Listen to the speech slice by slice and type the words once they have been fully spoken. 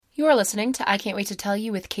You are listening to I Can't Wait to Tell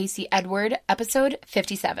You with Casey Edward, episode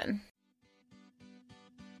 57.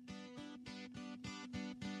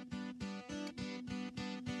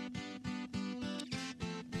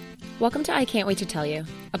 Welcome to I Can't Wait to Tell You,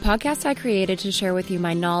 a podcast I created to share with you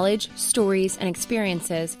my knowledge, stories, and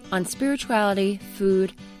experiences on spirituality,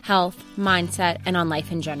 food, health, mindset, and on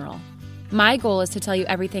life in general. My goal is to tell you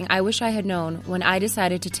everything I wish I had known when I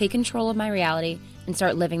decided to take control of my reality and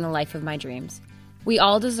start living the life of my dreams. We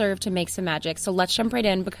all deserve to make some magic, so let's jump right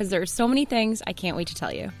in because there are so many things I can't wait to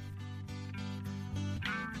tell you.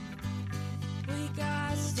 We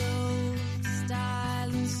got style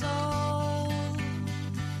and soul.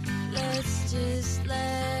 Let's just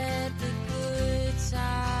let the good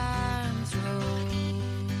times roll.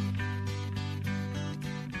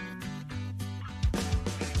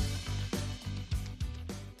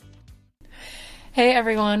 Hey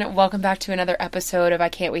everyone, welcome back to another episode of I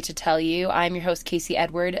Can't Wait to Tell You. I'm your host, Casey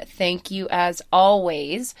Edward. Thank you, as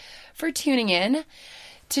always, for tuning in.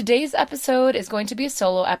 Today's episode is going to be a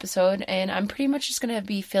solo episode, and I'm pretty much just going to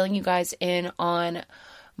be filling you guys in on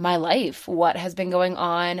my life, what has been going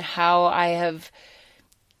on, how I have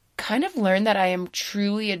kind of learned that I am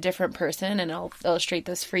truly a different person, and I'll illustrate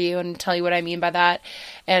this for you and tell you what I mean by that,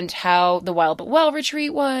 and how the Wild But Well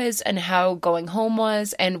retreat was, and how going home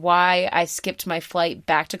was, and why I skipped my flight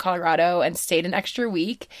back to Colorado and stayed an extra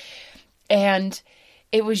week. And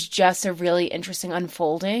it was just a really interesting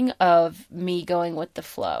unfolding of me going with the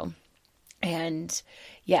flow. And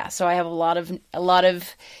yeah, so I have a lot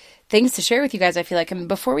of things to share with you guys, I feel like. And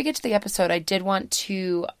before we get to the episode, I did want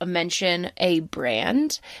to mention a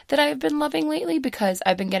brand that I've been loving lately, because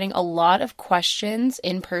I've been getting a lot of questions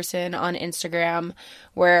in person, on Instagram,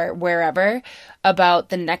 wherever, about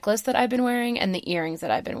the necklace that I've been wearing and the earrings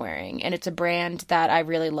that I've been wearing. And it's a brand that I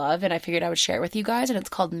really love, and I figured I would share it with you guys, and it's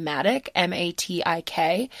called Matik,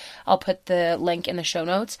 M-A-T-I-K. I'll put the link in the show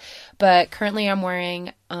notes. But currently I'm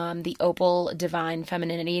wearing the Opal Divine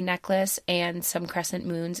Femininity necklace and some crescent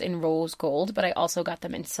moons in rose gold, but I also got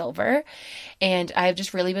them in silver. And I've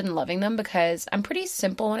just really been loving them because I'm pretty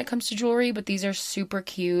simple when it comes to jewelry, but these are super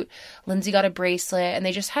cute. Lindsay got a bracelet, and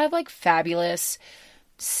they just have like fabulous,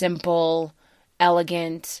 simple,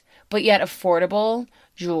 elegant, but yet affordable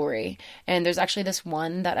jewelry. And there's actually this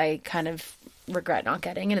one that I kind of regret not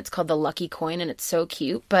getting, and it's called the Lucky Coin, and it's so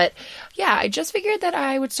cute. But yeah, I just figured that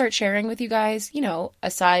I would start sharing with you guys, you know,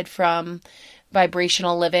 aside from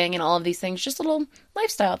vibrational living and all of these things, just little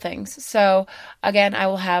lifestyle things. So again, I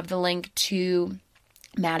will have the link to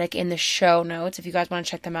Matik in the show notes if you guys want to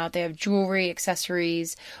check them out. They have jewelry,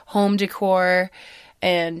 accessories, home decor,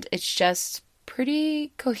 and it's just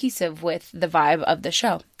pretty cohesive with the vibe of the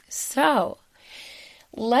show. So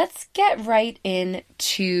let's get right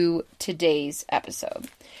into today's episode.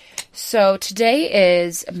 So today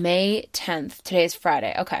is May 10th. Today is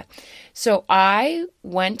Friday. Okay. So I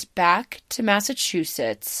went back to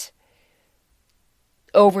Massachusetts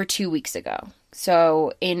over 2 weeks ago.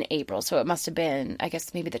 So in April. So it must have been, I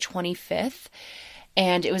guess, maybe the 25th.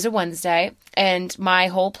 And it was a Wednesday, and my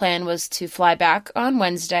whole plan was to fly back on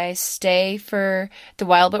Wednesday, stay for the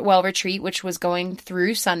Wild But Well retreat, which was going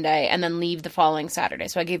through Sunday, and then leave the following Saturday.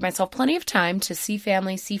 So I gave myself plenty of time to see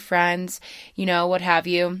family, see friends, you know, what have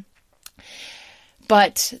you.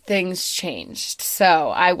 But things changed.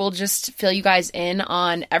 So I will just fill you guys in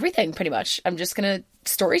on everything, pretty much. I'm just going to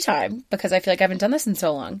story time because I feel like I haven't done this in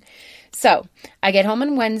so long. So I get home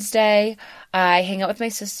on Wednesday. I hang out with my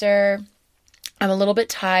sister. I'm a little bit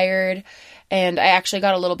tired, and I actually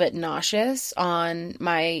got a little bit nauseous on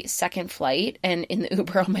my second flight and in the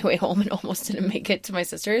Uber on my way home, and almost didn't make it to my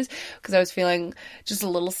sister's because I was feeling just a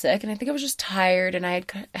little sick, and I think I was just tired, and I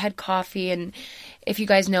had coffee, and if you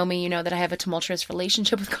guys know me, you know that I have a tumultuous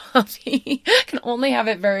relationship with coffee. I can only have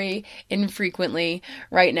it very infrequently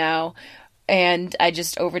right now. And I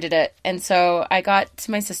just overdid it. And so I got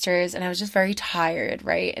to my sister's, and I was just very tired,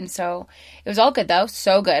 right? And so it was all good, though.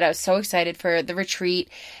 So good. I was so excited for the retreat.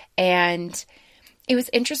 And it was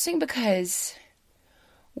interesting because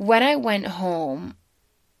when I went home,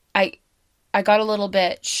 I got a little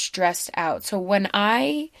bit stressed out. So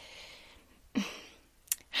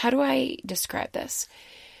how do I describe this?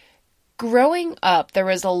 Growing up, there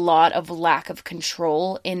was a lot of lack of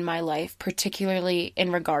control in my life, particularly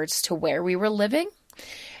in regards to where we were living.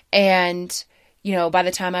 And, you know, by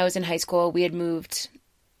the time I was in high school, we had moved,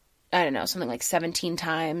 I don't know, something like 17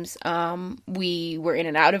 times. We were in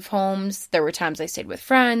and out of homes. There were times I stayed with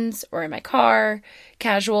friends or in my car,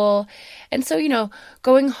 casual. And so, you know,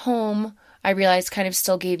 going home, I realized kind of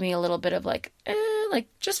still gave me a little bit of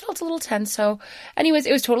just felt a little tense. So anyways,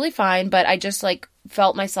 it was totally fine, but I just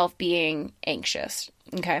felt myself being anxious.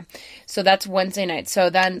 Okay. So that's Wednesday night. So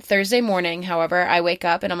then Thursday morning, however, I wake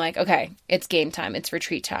up and I'm like, okay, it's game time. It's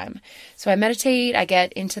retreat time. So I meditate, I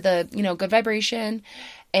get into the, good vibration,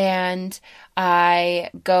 and I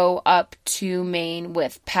go up to Maine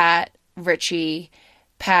with Pat, Richie,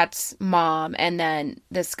 Pat's mom, and then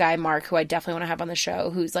this guy, Mark, who I definitely want to have on the show,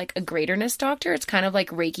 who's like a greaterness doctor. It's kind of like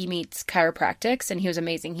Reiki meets chiropractics, and he was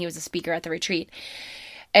amazing. He was a speaker at the retreat.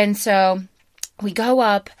 And so we go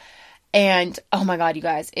up, and oh my God, you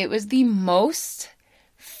guys, it was the most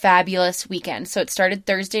fabulous weekend. So it started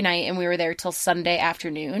Thursday night and we were there till Sunday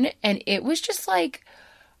afternoon. And it was just like,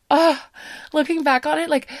 looking back on it,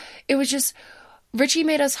 like it was just, Richie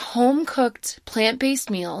made us home-cooked plant-based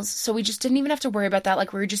meals. So we just didn't even have to worry about that.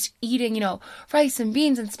 Like we were just eating, rice and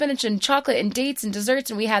beans and spinach and chocolate and dates and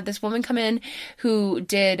desserts. And we had this woman come in who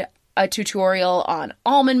did a tutorial on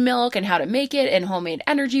almond milk and how to make it and homemade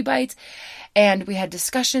energy bites. And we had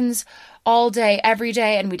discussions all day, every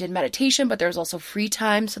day, and we did meditation, but there was also free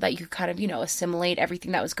time so that you could kind of, assimilate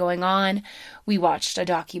everything that was going on. We watched a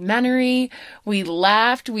documentary, we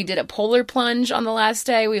laughed, we did a polar plunge on the last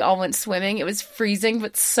day, we all went swimming. It was freezing,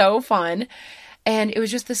 but so fun. And it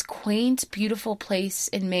was just this quaint, beautiful place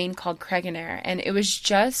in Maine called Creganare, and it was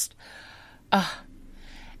just,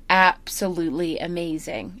 absolutely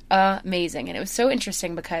amazing. Amazing. And it was so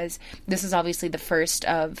interesting because this is obviously the first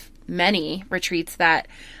of many retreats that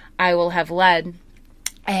I will have led.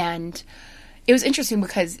 And it was interesting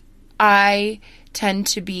because I tend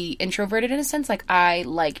to be introverted in a sense. Like I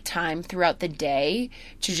like time throughout the day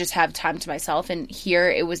to just have time to myself. And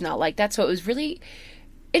here it was not like that. So it was really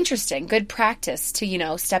interesting, good practice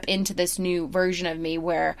to, step into this new version of me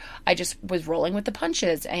where I just was rolling with the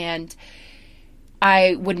punches, and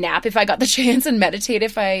I would nap if I got the chance and meditate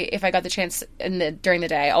if I got the chance during the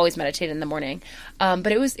day. I always meditate in the morning.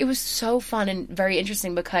 But it was so fun and very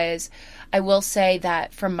interesting because I will say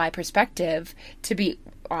that from my perspective, to be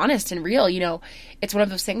honest and real, it's one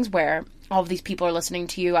of those things where all of these people are listening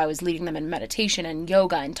to you. I was leading them in meditation and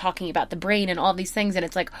yoga and talking about the brain and all these things. And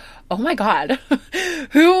it's like, oh my God,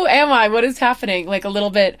 who am I? What is happening? Like a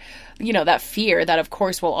little bit, that fear that of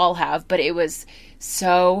course we'll all have, but it was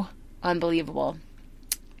so unbelievable.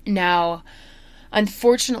 Now,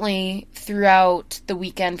 unfortunately, throughout the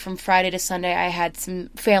weekend from Friday to Sunday, I had some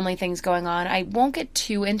family things going on. I won't get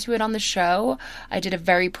too into it on the show. I did a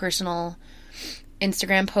very personal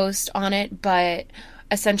Instagram post on it, but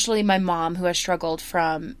essentially my mom, who has struggled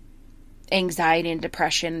from anxiety and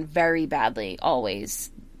depression very badly, always,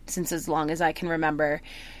 since as long as I can remember,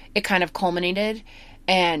 it kind of culminated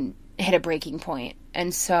and hit a breaking point.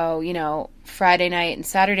 And so, Friday night and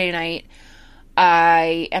Saturday night,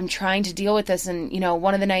 I am trying to deal with this. And,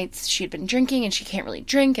 one of the nights she had been drinking and she can't really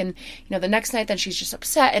drink. And, the next night then she's just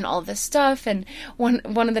upset and all of this stuff. And one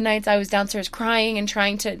of the nights I was downstairs crying and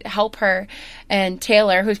trying to help her. And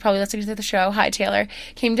Taylor, who's probably listening to the show, hi Taylor,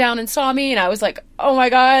 came down and saw me. And I was like, oh my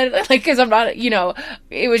God, like, cause I'm not,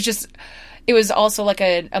 it was also like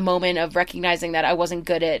a moment of recognizing that I wasn't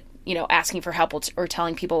good at, asking for help or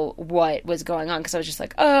telling people what was going on. Cause I was just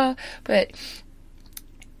like, but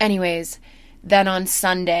anyways, then on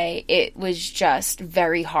Sunday, it was just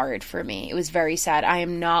very hard for me. It was very sad. I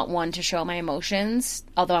am not one to show my emotions,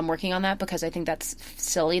 although I'm working on that because I think that's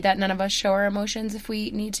silly that none of us show our emotions if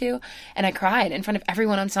we need to. And I cried in front of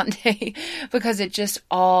everyone on Sunday because it just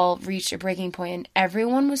all reached a breaking point. And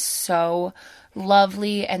everyone was so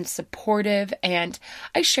lovely and supportive. And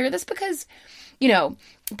I share this because,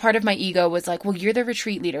 part of my ego was like, well, you're the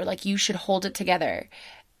retreat leader. Like, you should hold it together.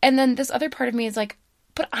 And then this other part of me is like,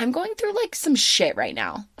 but I'm going through like some shit right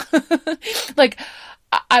now. Like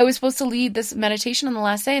I was supposed to lead this meditation on the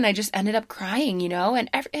last day and I just ended up crying, and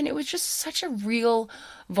it was just such a real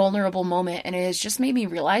vulnerable moment. And it has just made me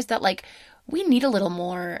realize that like we need a little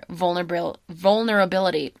more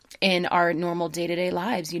vulnerability in our normal day-to-day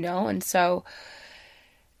lives, And so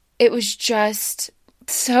it was just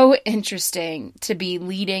so interesting to be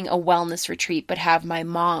leading a wellness retreat, but have my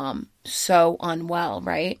mom so unwell,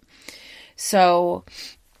 right? So,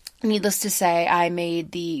 needless to say, I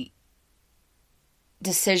made the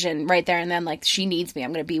decision right there and then, like, she needs me.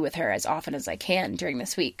 I'm going to be with her as often as I can during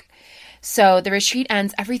this week. So, the retreat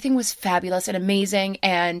ends. Everything was fabulous and amazing,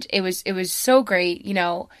 and it was so great,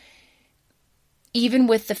 Even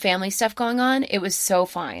with the family stuff going on, it was so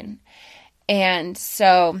fine. And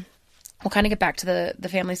so, we'll kind of get back to the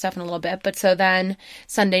family stuff in a little bit. But so then,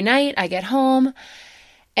 Sunday night, I get home,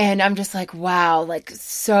 and I'm just like, wow, like,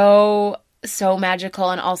 so magical.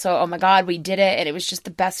 And also, oh my God, we did it. And it was just the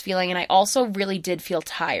best feeling. And I also really did feel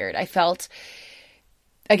tired. I felt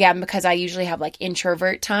again, because I usually have like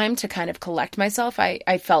introvert time to kind of collect myself,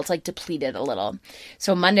 I felt like depleted a little.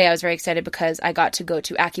 So Monday I was very excited because I got to go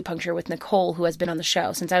to acupuncture with Nicole, who has been on the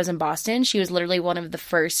show since I was in Boston. She was literally one of the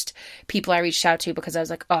first people I reached out to because I was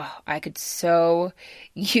like, oh, I could so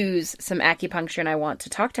use some acupuncture and I want to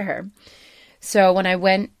talk to her. So when I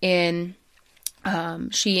went in,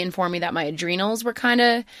 she informed me that my adrenals were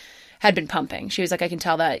had been pumping. She was like, I can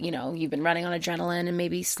tell that, you've been running on adrenaline and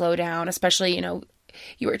maybe slow down, especially,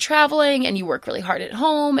 you were traveling and you work really hard at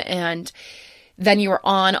home and then you were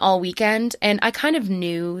on all weekend. And I kind of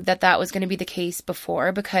knew that that was going to be the case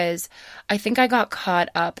before because I think I got caught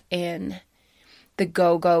up in the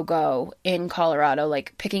go in Colorado,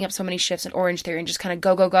 like picking up so many shifts in Orange Theory and just kind of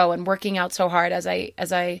go and working out so hard as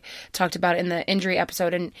I talked about in the injury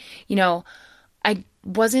episode. And, I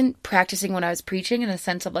wasn't practicing what I was preaching in a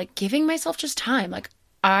sense of like giving myself just time. Like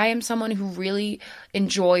I am someone who really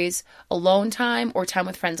enjoys alone time or time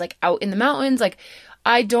with friends, like out in the mountains. Like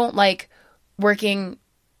I don't like working,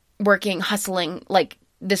 hustling, like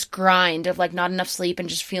this grind of like not enough sleep and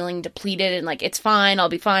just feeling depleted and like, it's fine. I'll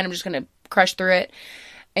be fine. I'm just going to crush through it.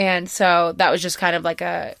 And so that was just kind of like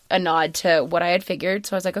a nod to what I had figured.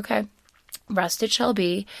 So I was like, okay, rest it shall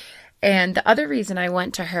be. And the other reason I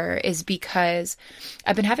went to her is because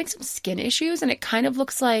I've been having some skin issues and it kind of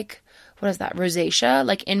looks like, what is that, rosacea,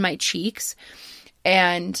 like in my cheeks.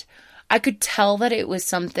 And I could tell that it was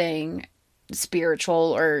something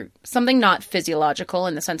spiritual or something not physiological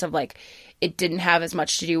in the sense of like, it didn't have as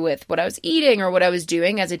much to do with what I was eating or what I was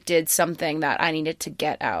doing as it did something that I needed to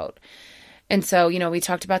get out. And so, we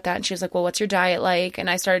talked about that and she was like, well, what's your diet like? And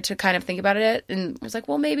I started to kind of think about it and I was like,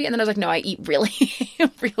 well, maybe. And then I was like, no, I eat really,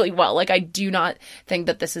 really well. Like, I do not think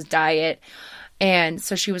that this is diet. And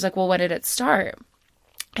so she was like, well, when did it start?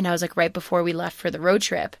 And I was like, right before we left for the road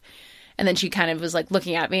trip. And then she kind of was like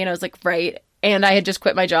looking at me and I was like, right. And I had just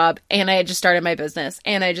quit my job and I had just started my business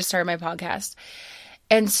and I just started my podcast.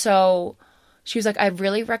 And so she was like, I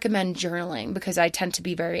really recommend journaling because I tend to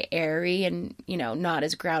be very airy and, not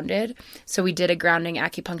as grounded. So we did a grounding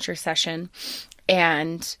acupuncture session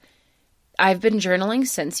and I've been journaling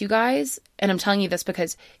since, you guys. And I'm telling you this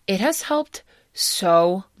because it has helped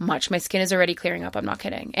so much. My skin is already clearing up. I'm not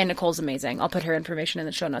kidding. And Nicole's amazing. I'll put her information in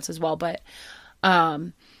the show notes as well. But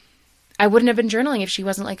I wouldn't have been journaling if she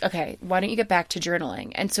wasn't like, okay, why don't you get back to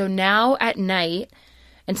journaling? And so now at night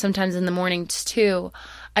and sometimes in the mornings too,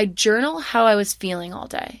 I journal how I was feeling all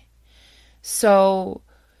day. So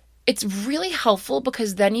it's really helpful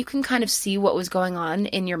because then you can kind of see what was going on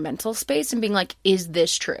in your mental space and being like, is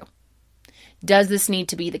this true? Does this need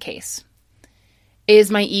to be the case?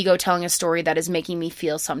 Is my ego telling a story that is making me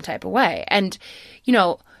feel some type of way? And,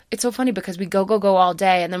 it's so funny because we go all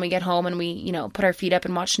day and then we get home and we, put our feet up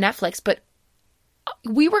and watch Netflix. But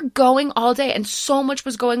we were going all day and so much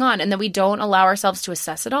was going on and then we don't allow ourselves to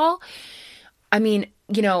assess it all. I mean,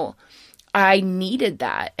 I needed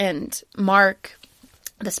that. And Mark,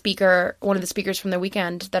 the speaker, one of the speakers from the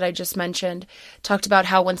weekend that I just mentioned, talked about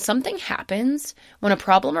how when something happens, when a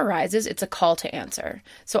problem arises, it's a call to answer.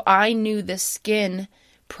 So I knew this skin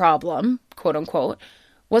problem, quote unquote,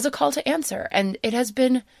 was a call to answer. And it has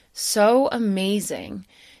been so amazing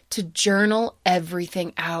to journal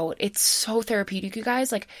everything out. It's so therapeutic, you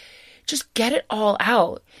guys. Like, just get it all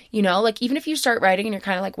out. Like even if you start writing and you're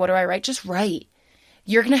kind of like, what do I write? Just write.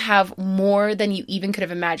 You're going to have more than you even could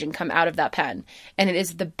have imagined come out of that pen. And it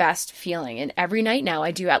is the best feeling. And every night now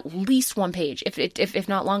I do at least one page, if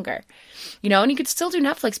not longer, and you could still do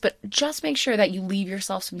Netflix, but just make sure that you leave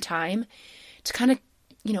yourself some time to kind of,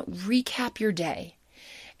 recap your day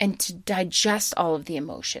and to digest all of the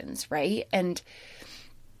emotions, right? And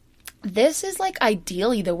this is like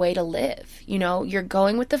ideally the way to live. You're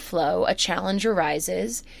going with the flow, a challenge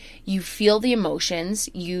arises, you feel the emotions,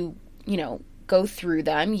 you go through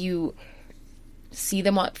them, you see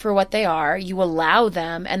them for what they are, you allow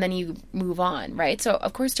them, and then you move on, right? So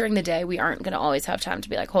of course during the day we aren't going to always have time to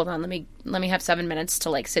be like, hold on, let me have 7 minutes to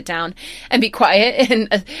like sit down and be quiet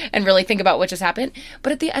and really think about what just happened.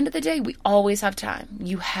 But at the end of the day, we always have time.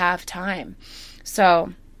 You have time.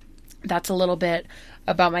 So that's a little bit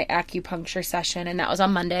about my acupuncture session, and that was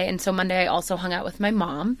on Monday. And so Monday I also hung out with my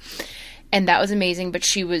mom, and that was amazing, but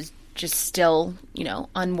she was just still,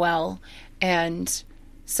 unwell. And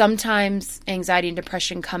sometimes anxiety and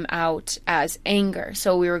depression come out as anger.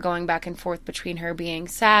 So we were going back and forth between her being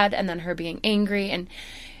sad and then her being angry. And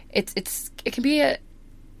it can be a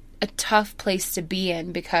tough place to be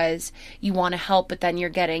in because you want to help, but then you're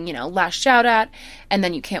getting, lashed out at, and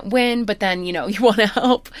then you can't win, but then, you want to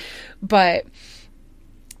help. But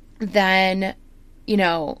then you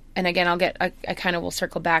know, and again, I kind of will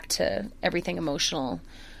circle back to everything emotional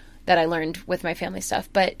that I learned with my family stuff,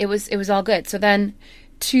 but it was all good. So then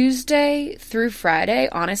Tuesday through Friday,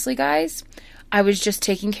 honestly, guys, I was just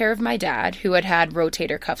taking care of my dad, who had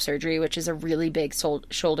rotator cuff surgery, which is a really big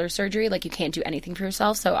shoulder surgery. Like, you can't do anything for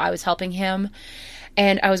yourself. So I was helping him,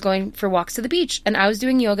 and I was going for walks to the beach, and I was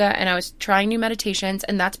doing yoga, and I was trying new meditations,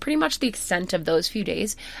 and that's pretty much the extent of those few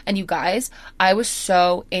days. And you guys, I was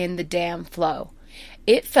so in the damn flow.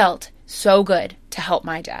 It felt so good to help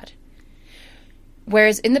my dad.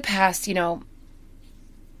 Whereas in the past, you know,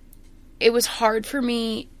 it was hard for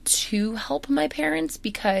me to help my parents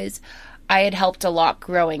because I had helped a lot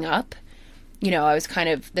growing up. You know, I was kind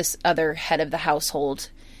of this other head of the household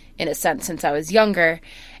in a sense since I was younger.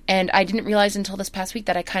 And I didn't realize until this past week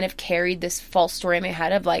that I kind of carried this false story in my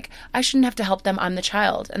head of like, I shouldn't have to help them. I'm the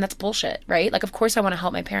child. And that's bullshit, right? Like, of course I want to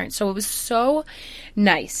help my parents. So it was so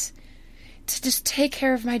nice to just take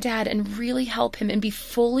care of my dad and really help him and be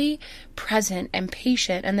fully present and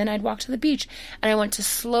patient. And then I'd walk to the beach and I went to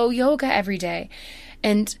slow yoga every day.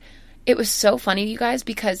 And it was so funny, you guys,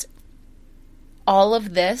 because all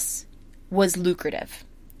of this was lucrative.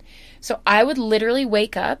 So I would literally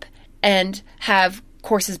wake up and have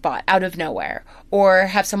courses bought out of nowhere, or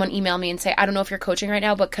have someone email me and say, I don't know if you're coaching right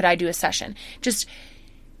now, but could I do a session? Just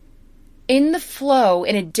in the flow,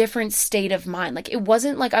 in a different state of mind. Like, it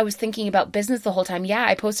wasn't like I was thinking about business the whole time. Yeah,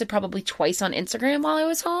 I posted probably twice on Instagram while I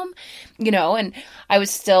was home, you know, and I was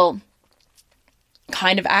still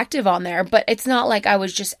kind of active on there, but it's not like I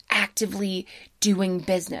was just actively doing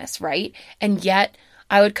business, right? And yet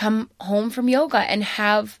I would come home from yoga and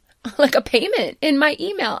have like a payment in my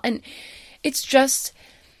email. And it's just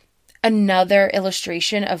another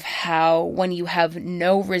illustration of how when you have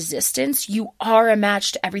no resistance, you are a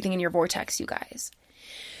match to everything in your vortex, you guys.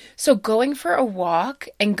 So going for a walk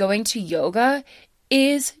and going to yoga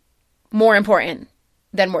is more important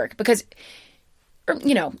than work, because,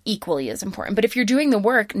 you know, equally as important. But if you're doing the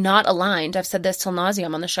work not aligned, I've said this till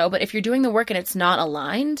nauseam on the show, but if you're doing the work and it's not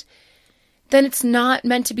aligned, then it's not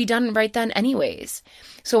meant to be done right then anyways.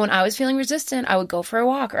 So when I was feeling resistant, I would go for a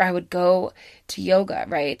walk or I would go to yoga,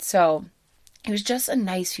 right? So it was just a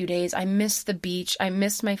nice few days. I missed the beach. I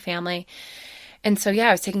missed my family. And so, yeah,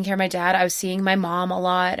 I was taking care of my dad. I was seeing my mom a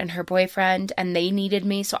lot and her boyfriend, and they needed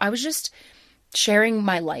me. So I was just sharing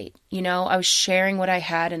my light, you know? I was sharing what I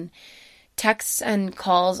had, and texts and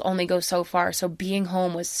calls only go so far. So being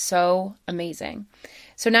home was so amazing.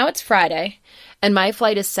 So now it's Friday and my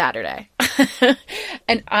flight is Saturday.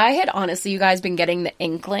 And I had honestly, you guys, been getting the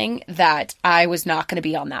inkling that I was not going to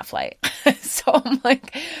be on that flight. So I'm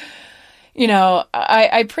like, you know,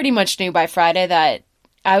 I pretty much knew by Friday that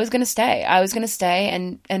I was going to stay. I was going to stay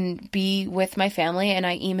and be with my family. And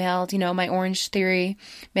I emailed, you know, my Orange Theory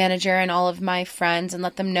manager and all of my friends and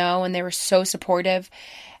let them know. And they were so supportive.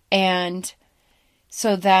 And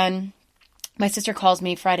so then my sister calls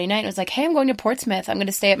me Friday night and was like, hey, I'm going to Portsmouth. I'm going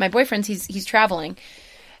to stay at my boyfriend's. He's traveling.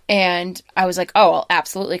 And I was like, oh, I'll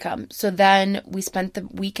absolutely come. So then we spent the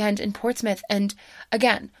weekend in Portsmouth. And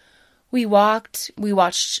again, we watched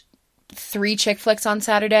 3 chick flicks on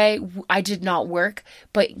Saturday. I did not work,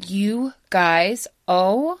 but you guys,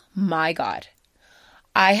 oh my God.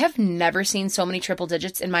 I have never seen so many triple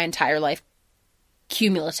digits in my entire life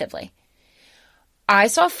cumulatively. I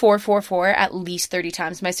saw 444 at least 30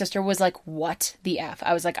 times. My sister was like, what the F?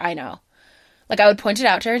 I was like, I know. Like, I would point it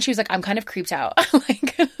out to her and she was like, I'm kind of creeped out.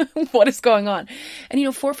 Like, what is going on? And, you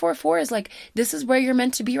know, 444 is like, this is where you're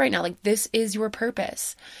meant to be right now. Like, this is your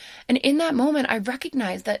purpose. And in that moment, I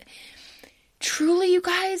recognized that truly, you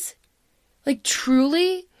guys, like,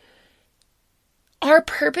 truly, our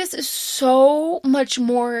purpose is so much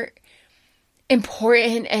more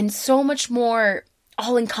important and so much more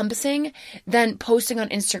all-encompassing than posting on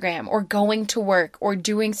Instagram or going to work or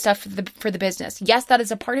doing stuff for the business. Yes, that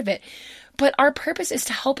is a part of it. But our purpose is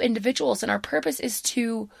to help individuals, and our purpose is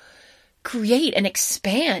to create and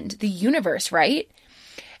expand the universe, right?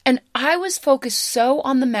 And I was focused so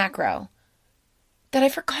on the macro that I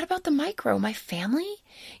forgot about the micro, my family.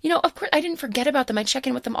 You know, of course, I didn't forget about them. I check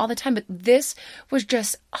in with them all the time, but this was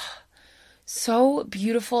just so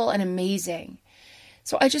beautiful and amazing.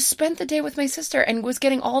 So I just spent the day with my sister and was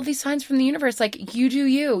getting all these signs from the universe, like, you do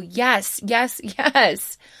you. Yes, yes,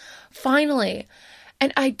 yes. Finally.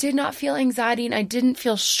 And I did not feel anxiety and I didn't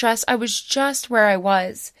feel stress. I was just where I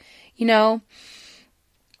was, you know?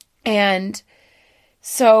 And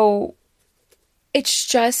so it's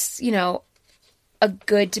just, you know, a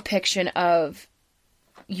good depiction of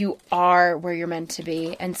you are where you're meant to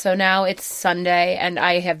be. And so now it's Sunday and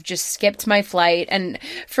I have just skipped my flight. And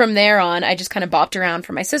from there on, I just kind of bopped around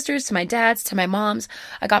from my sisters to my dad's to my mom's.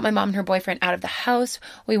 I got my mom and her boyfriend out of the house.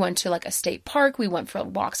 We went to like a state park. We went for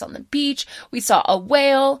walks on the beach. We saw a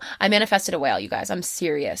whale. I manifested a whale, you guys. I'm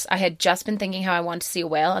serious. I had just been thinking how I wanted to see a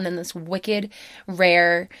whale. And then this wicked,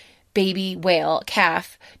 rare baby whale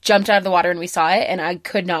calf jumped out of the water and we saw it. And I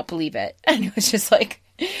could not believe it. And it was just like,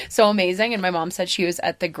 so amazing. And my mom said she was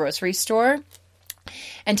at the grocery store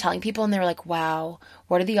and telling people, and they were like, wow,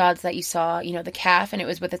 what are the odds that you saw, the calf, and it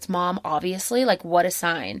was with its mom, obviously, like, what a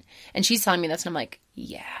sign. And she's telling me this, and I'm like,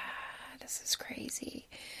 yeah, this is crazy.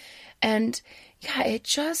 And yeah, it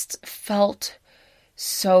just felt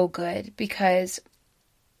so good, because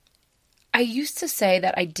I used to say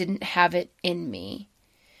that I didn't have it in me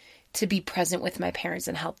to be present with my parents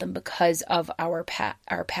and help them because of our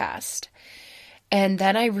past. And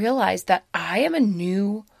then I realized that I am a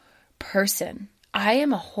new person. I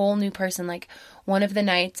am a whole new person. Like, one of the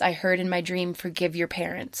nights I heard in my dream, forgive your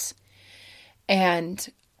parents. And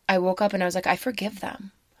I woke up and I was like, I forgive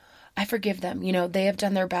them. I forgive them. They have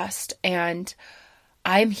done their best and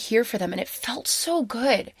I'm here for them. And it felt so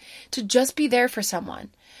good to just be there for someone,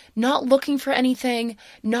 not looking for anything,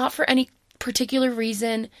 not for any particular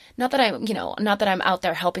reason. Not that I'm out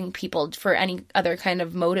there helping people for any other kind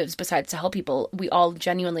of motives besides to help people. We all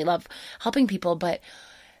genuinely love helping people, but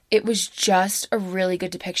it was just a really good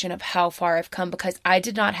depiction of how far I've come, because I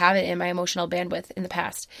did not have it in my emotional bandwidth in the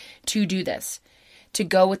past to do this, to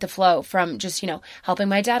go with the flow from just, helping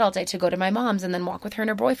my dad all day, to go to my mom's and then walk with her and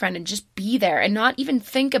her boyfriend and just be there and not even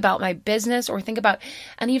think about my business or think about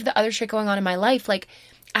any of the other shit going on in my life. Like,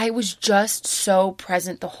 I was just so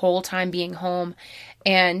present the whole time being home,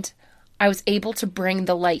 and I was able to bring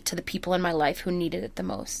the light to the people in my life who needed it the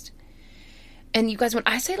most. And you guys, when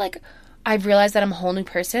I say like, I've realized that I'm a whole new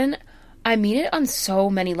person, I mean it on so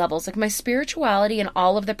many levels. Like, my spirituality and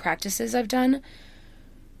all of the practices I've done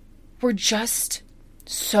were just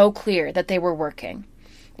so clear that they were working.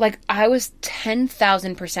 Like, I was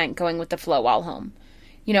 10,000% going with the flow while home.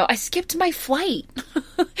 I skipped my flight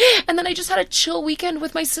and then I just had a chill weekend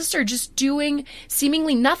with my sister, just doing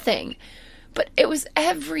seemingly nothing, but it was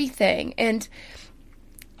everything. And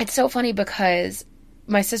it's so funny because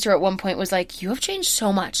my sister at one point was like, you have changed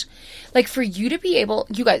so much. Like, for you to be able,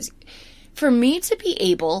 you guys, for me to be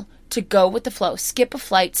able to go with the flow, skip a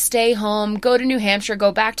flight, stay home, go to New Hampshire,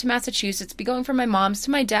 go back to Massachusetts, be going from my mom's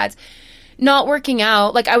to my dad's, not working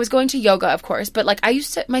out. Like, I was going to yoga, of course, but like,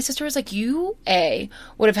 my sister was like, you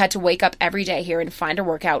would have had to wake up every day here and find a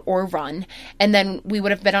workout or run. And then we would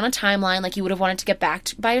have been on a timeline. Like, you would have wanted to get back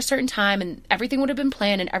by a certain time and everything would have been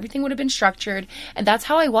planned and everything would have been structured. And that's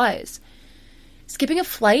how I was. Skipping a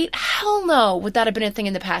flight? Hell no. Would that have been a thing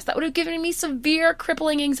in the past? That would have given me severe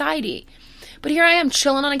crippling anxiety. But here I am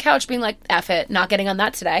chilling on a couch being like, F it, not getting on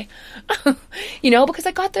that today. Because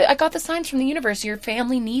I got the signs from the universe. Your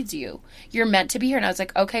family needs you. You're meant to be here. And I was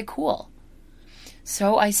like, okay, cool.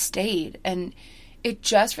 So I stayed. And it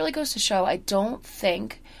just really goes to show, I don't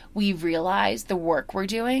think we realize the work we're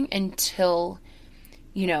doing until,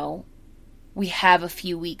 we have a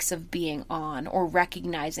few weeks of being on or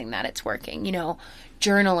recognizing that it's working,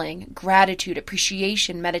 journaling, gratitude,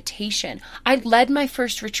 appreciation, meditation. I led my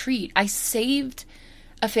first retreat. I saved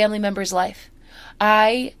a family member's life.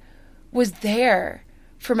 I was there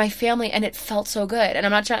for my family and it felt so good. And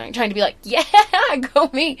I'm not trying to be like, yeah, go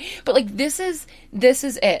me. But like, this is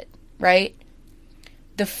it, right?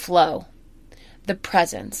 The flow, the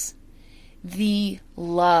presence, the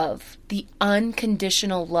love, the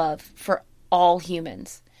unconditional love for all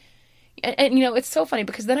humans. And it's so funny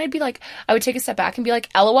because then I'd be like, I would take a step back and be like,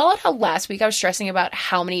 LOL at how last week I was stressing about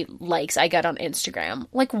how many likes I get on Instagram.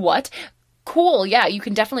 Like, what? Cool. Yeah, you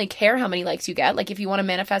can definitely care how many likes you get. Like, if you want to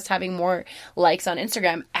manifest having more likes on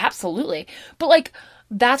Instagram, absolutely. But like,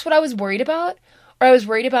 that's what I was worried about. Or I was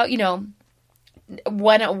worried about,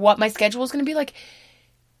 what my schedule was going to be like.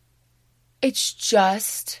 It's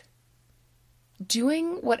just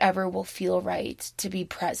doing whatever will feel right to be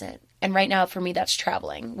present. And right now, for me, that's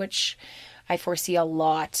traveling, which I foresee a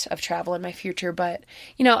lot of travel in my future. But,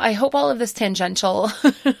 I hope all of this tangential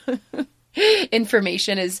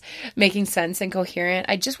information is making sense and coherent.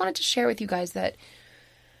 I just wanted to share with you guys that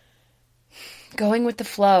going with the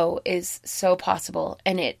flow is so possible.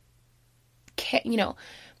 And it can't,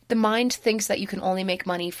 the mind thinks that you can only make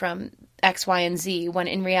money from X, Y, and Z, when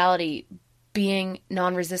in reality, being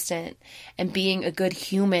non-resistant and being a good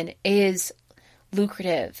human is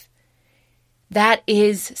lucrative. That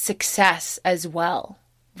is success as well,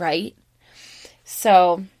 right?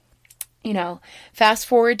 So fast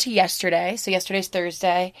forward to yesterday. So yesterday's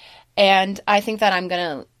Thursday. And I think that I'm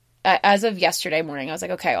going to, as of yesterday morning, I was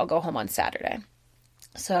like, okay, I'll go home on Saturday.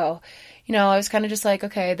 So, I was kind of just like,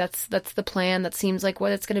 okay, that's the plan. That seems like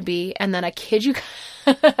what it's going to be. And then I kid you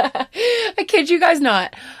guys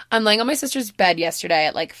not. I'm laying on my sister's bed yesterday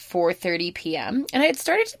at like 4:30 p.m. And I had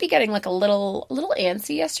started to be getting like a little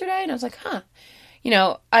antsy yesterday. And I was like, I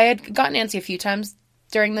had gotten antsy a few times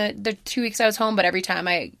during the 2 weeks I was home, but every time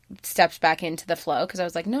I stepped back into the flow because I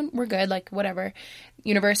was like, no, we're good. Like, whatever.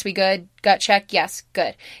 Universe, we good? Gut check? Yes,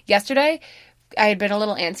 good. Yesterday, I had been a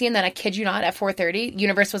little antsy, and then I kid you not, at 4:30,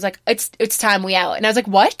 universe was like, it's time, we out. And I was like,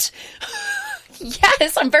 what?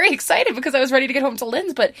 Yes, I'm very excited because I was ready to get home to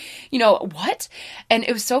Lynn's, but what? And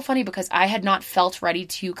it was so funny because I had not felt ready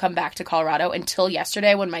to come back to Colorado until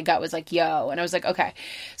yesterday when my gut was like, yo. And I was like, okay.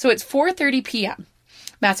 So it's 4:30 p.m.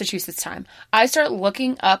 Massachusetts time. I start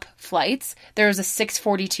looking up flights. There was a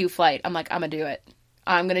 6:42 flight. I'm like, I'm going to do it.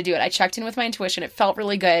 I'm going to do it. I checked in with my intuition. It felt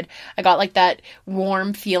really good. I got like that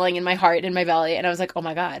warm feeling in my heart, in my belly. And I was like, oh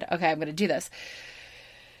my God, okay, I'm going to do this.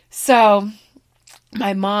 So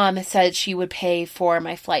my mom said she would pay for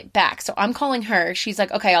my flight back. So I'm calling her. She's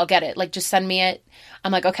like, okay, I'll get it. Like, just send me it.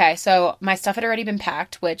 I'm like, okay. So my stuff had already been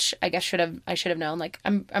packed, which I guess I should have known. Like,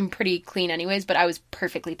 I'm pretty clean anyways, but I was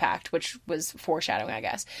perfectly packed, which was foreshadowing, I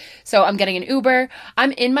guess. So I'm getting an Uber.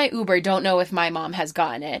 I'm in my Uber. Don't know if my mom has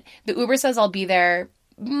gotten it. The Uber says I'll be there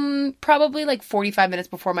probably like 45 minutes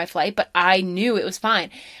before my flight, but I knew it was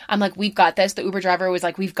fine. I'm like, we've got this. The Uber driver was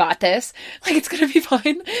like, we've got this. Like, it's going to be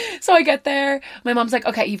fine. So I get there. My mom's like,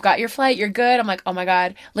 okay, you've got your flight. You're good. I'm like, oh my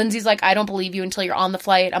God. Lindsay's like, I don't believe you until you're on the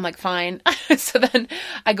flight. I'm like, fine. So then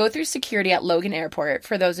I go through security at Logan Airport.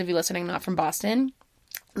 For those of you listening, not from Boston,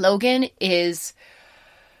 Logan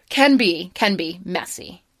can be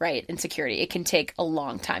messy. Right? In security. It can take a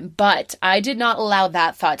long time. But I did not allow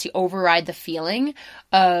that thought to override the feeling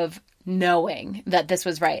of knowing that this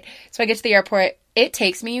was right. So I get to the airport. It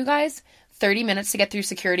takes me, you guys, 30 minutes to get through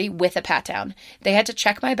security with a pat down. They had to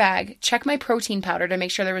check my bag, check my protein powder to make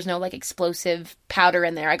sure there was no like explosive powder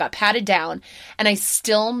in there. I got patted down and I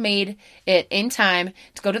still made it in time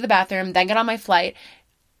to go to the bathroom, then get on my flight.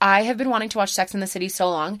 I have been wanting to watch Sex and the City so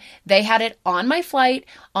long. They had it on my flight,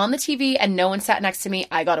 on the TV, and no one sat next to me.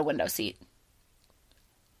 I got a window seat.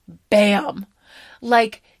 Bam.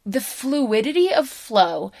 Like, the fluidity of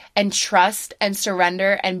flow and trust and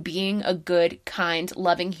surrender and being a good, kind,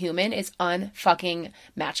 loving human is unfucking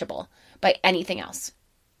matchable by anything else.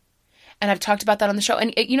 And I've talked about that on the show.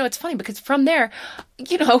 And, it's funny because from there,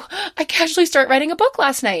 I casually start writing a book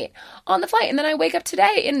last night on the flight. And then I wake up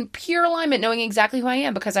today in pure alignment, knowing exactly who I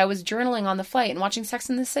am because I was journaling on the flight and watching Sex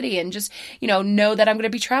and the City and just, know that I'm going to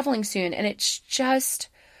be traveling soon. And it's just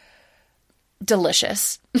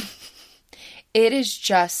delicious. It is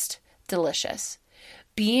just delicious.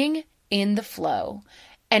 Being in the flow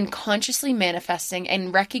and consciously manifesting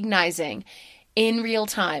and recognizing in real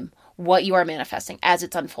time what you are manifesting as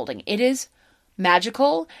it's unfolding. It is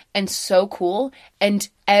magical and so cool. And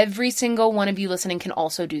every single one of you listening can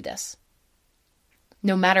also do this.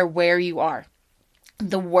 No matter where you are.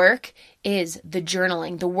 The work is the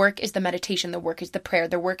journaling. The work is the meditation. The work is the prayer.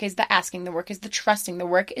 The work is the asking. The work is the trusting. The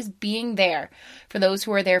work is being there for those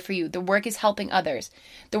who are there for you. The work is helping others.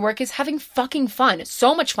 The work is having fucking fun.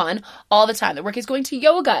 So much fun all the time. The work is going to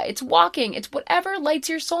yoga. It's walking. It's whatever lights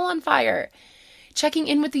your soul on fire. Checking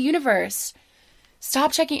in with the universe.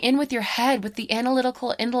 Stop checking in with your head, with the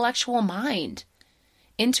analytical, intellectual mind.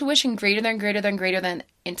 Intuition greater than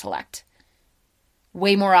intellect.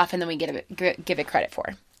 Way more often than we give it credit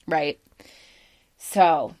for, right?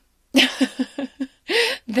 So,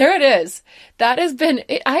 there it is. That has been,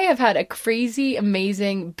 I have had a crazy,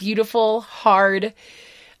 amazing, beautiful, hard,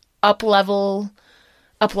 up-leveling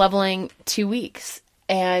 2 weeks.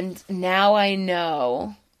 And now I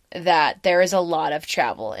know that there is a lot of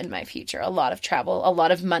travel in my future, a lot of travel, a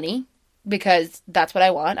lot of money, because that's what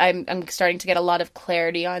I want. I'm starting to get a lot of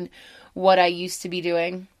clarity on what I used to be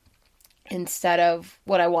doing instead of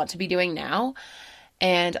what I want to be doing now.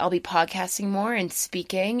 And I'll be podcasting more and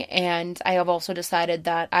speaking. And I have also decided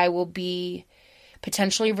that I will be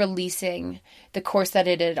potentially releasing the course that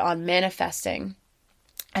I did on manifesting.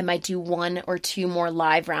 I might do 1 or 2 more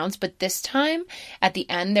live rounds, but this time at the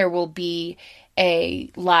end, there will be a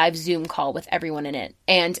live Zoom call with everyone in it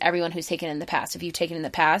and everyone who's taken in the past. If you've taken in the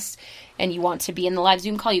past and you want to be in the live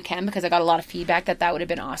Zoom call, you can, because I got a lot of feedback that would have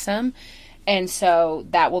been awesome. And so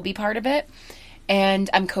that will be part of it. And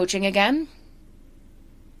I'm coaching again.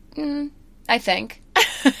 I think.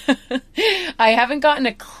 I haven't gotten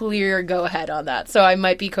a clear go ahead on that. So I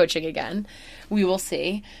might be coaching again. We will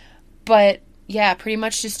see. But yeah, pretty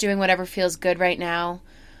much just doing whatever feels good right now.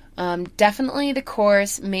 Definitely the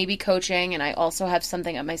course, maybe coaching, and I also have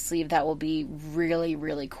something up my sleeve that will be really,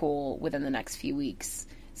 really cool within the next few weeks.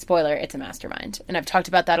 Spoiler, it's a mastermind. And I've talked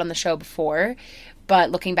about that on the show before,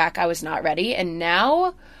 but looking back, I was not ready. And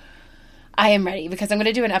now I am ready because I'm going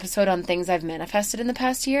to do an episode on things I've manifested in the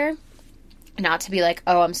past year. Not to be like,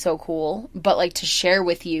 oh, I'm so cool, but like to share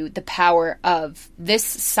with you the power of this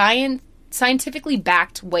scientifically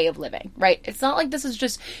backed way of living, right? It's not like this is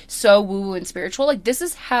just so woo-woo and spiritual. Like, this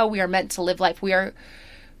is how we are meant to live life. We are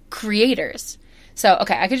creators. So,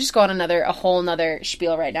 okay, I could just go on a whole nother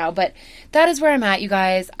spiel right now, but that is where I'm at, you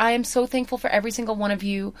guys. I am so thankful for every single one of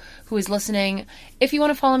you who is listening. If you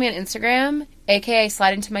want to follow me on Instagram, aka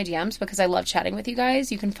slide into my DMs because I love chatting with you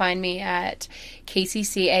guys, you can find me at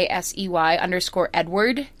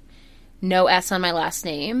KCCASEY_Edward. No S on my last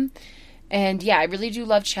name. And yeah, I really do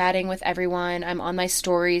love chatting with everyone. I'm on my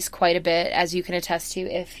stories quite a bit, as you can attest to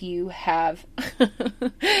if you have,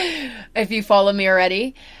 if you follow me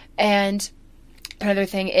already. And another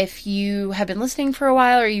thing, if you have been listening for a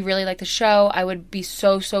while or you really like the show, I would be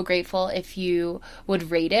so, so grateful if you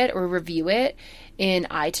would rate it or review it in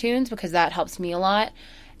iTunes because that helps me a lot.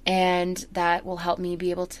 And that will help me be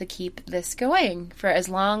able to keep this going for as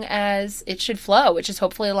long as it should flow, which is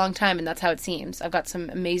hopefully a long time, and that's how it seems. I've got some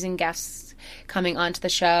amazing guests coming onto the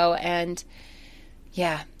show, and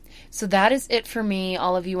yeah. So that is it for me,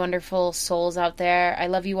 all of you wonderful souls out there. I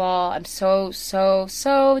love you all. I'm so, so,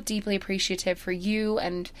 so deeply appreciative for you,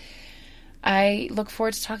 and I look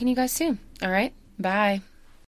forward to talking to you guys soon. All right? Bye.